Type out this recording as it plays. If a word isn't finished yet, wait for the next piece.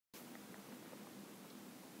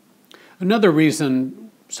Another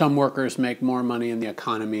reason some workers make more money in the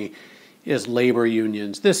economy is labor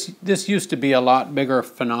unions. This used to be a lot bigger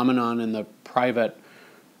phenomenon in the private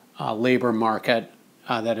labor market,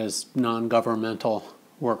 that is non-governmental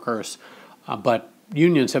workers, but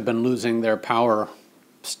unions have been losing their power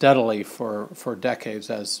steadily for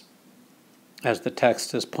decades, as the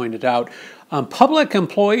text has pointed out. Public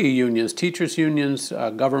employee unions, teachers unions,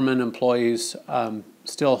 government employees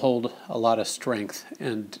still hold a lot of strength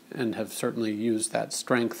and have certainly used that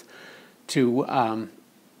strength to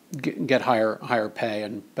get higher pay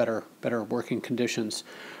and better working conditions.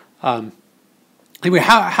 Anyway,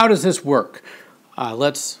 how does this work?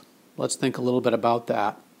 Let's think a little bit about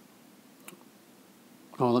that.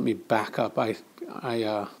 Oh, let me back up. I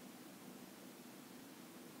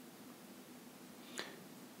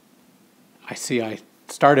see I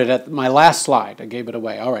started at my last slide. I gave it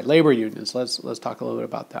away. All right, labor unions. Let's talk a little bit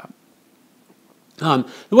about that.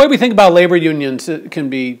 The way we think about labor unions can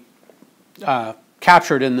be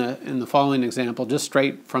captured in the following example, just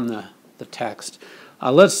straight from the text.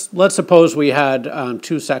 Let's suppose we had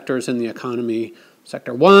two sectors in the economy: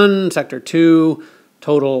 Sector 1, Sector 2,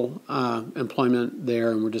 total employment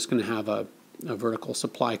there, and we're just going to have a vertical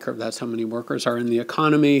supply curve. That's how many workers are in the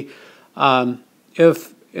economy.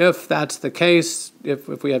 If that's the case,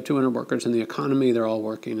 if we have 200 workers in the economy, they're all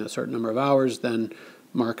working a certain number of hours, then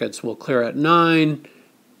markets will clear at 9.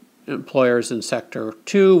 Employers in Sector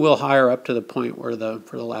 2 will hire up to the point where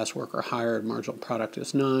for the last worker hired, marginal product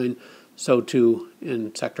is 9. So too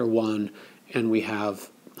in Sector 1, and we have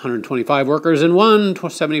 125 workers in 1,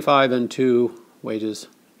 75 in 2, wages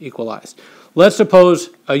equalized. Let's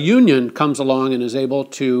suppose a union comes along and is able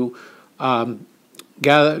to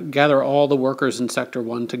gather all the workers in Sector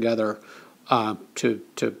 1 together to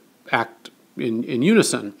act in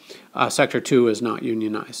unison. Sector 2 is not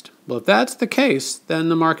unionized. Well, if that's the case, then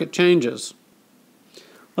the market changes.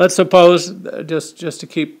 Let's suppose, just to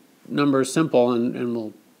keep numbers simple, and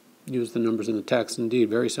we'll use the numbers in the text, indeed,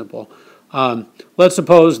 very simple. Let's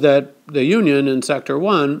suppose that the union in Sector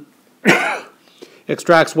 1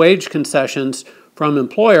 extracts wage concessions from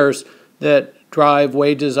employers that drive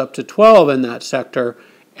wages up to 12 in that sector,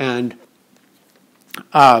 and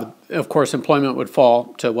of course employment would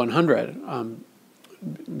fall to 100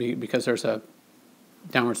 because there's a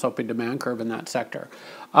downward sloping demand curve in that sector.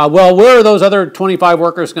 Well, where are those other 25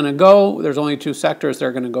 workers going to go? There's only two sectors.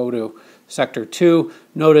 They're going to go to Sector 2.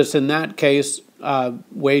 Notice in that case,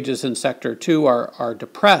 wages in Sector 2 are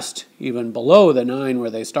depressed even below the 9 where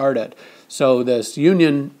they started. So this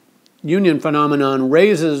union phenomenon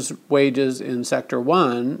raises wages in Sector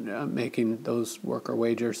 1, making those worker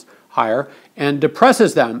wages higher, and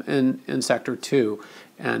depresses them in Sector 2.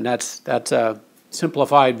 And that's a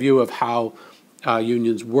simplified view of how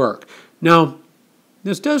unions work. Now,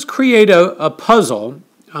 this does create a puzzle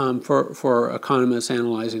for economists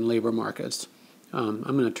analyzing labor markets. I'm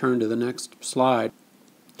going to turn to the next slide.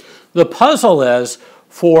 The puzzle is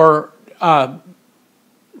for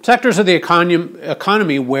sectors of the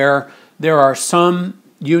economy where there are some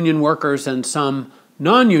union workers and some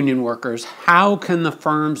non-union workers, how can the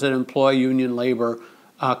firms that employ union labor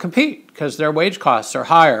compete? Because their wage costs are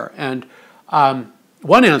higher. And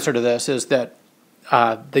one answer to this is that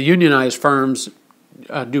the unionized firms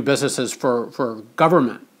do businesses for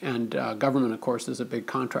government, and government, of course, is a big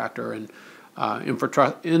contractor in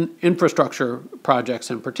infrastructure projects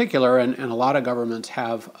in particular, and a lot of governments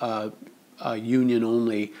have a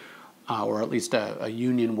union-only or at least a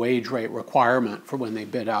union wage rate requirement for when they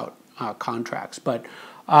bid out contracts. But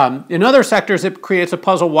in other sectors, it creates a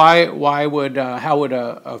puzzle. How would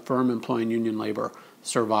a firm employing union labor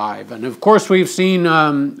survive? And of course, we've seen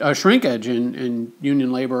a shrinkage in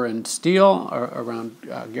union labor in steel around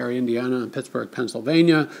Gary, Indiana, and Pittsburgh,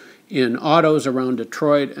 Pennsylvania, in autos around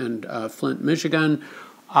Detroit and Flint, Michigan.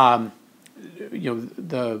 The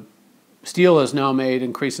steel is now made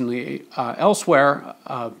increasingly elsewhere.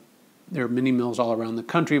 There are mini mills all around the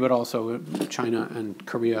country, but also China and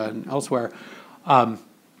Korea and elsewhere.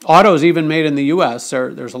 Autos even made in the U.S.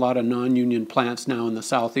 There's a lot of non-union plants now in the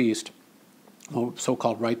Southeast,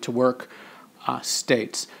 so-called right-to-work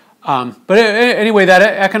states. But anyway, that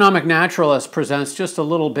economic naturalist presents just a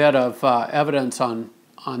little bit of evidence on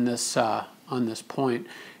this point,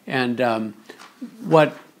 and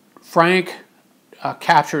what Frank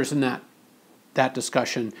captures in that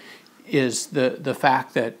discussion is the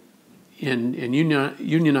fact that in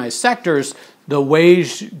unionized sectors, the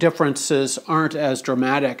wage differences aren't as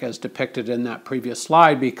dramatic as depicted in that previous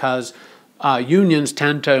slide, because unions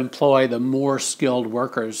tend to employ the more skilled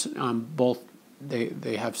workers. Both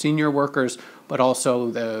they have senior workers, but also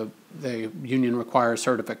the union requires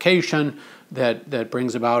certification that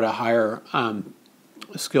brings about a higher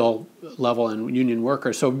skill level in union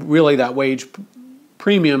workers. So really that wage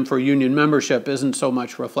premium for union membership isn't so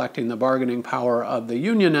much reflecting the bargaining power of the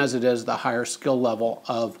union as it is the higher skill level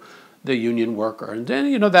of the union worker. And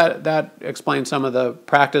then, that explains some of the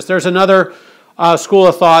practice. There's another school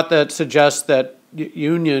of thought that suggests that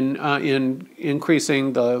union, in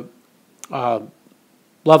increasing the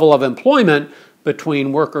level of employment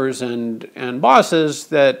between workers and bosses,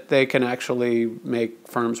 that they can actually make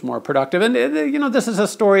firms more productive. And this is a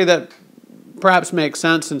story that perhaps makes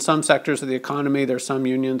sense in some sectors of the economy. There's some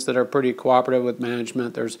unions that are pretty cooperative with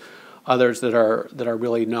management. There's others that are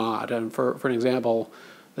really not. And for an example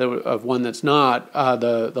of one that's not,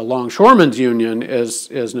 the Longshoremen's Union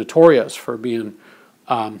is notorious for being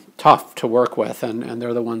tough to work with, and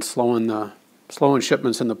they're the ones slowing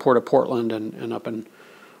shipments in the Port of Portland and up in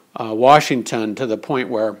Washington, to the point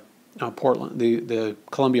where Portland, the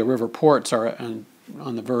Columbia River ports are on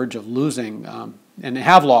the verge of losing, and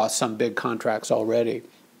have lost some big contracts already.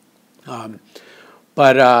 Anyway,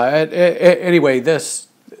 the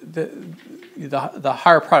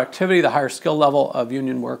higher productivity, the higher skill level of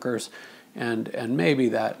union workers, and maybe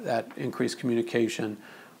that increased communication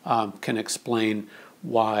can explain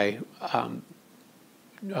why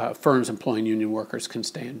firms employing union workers can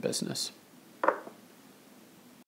stay in business.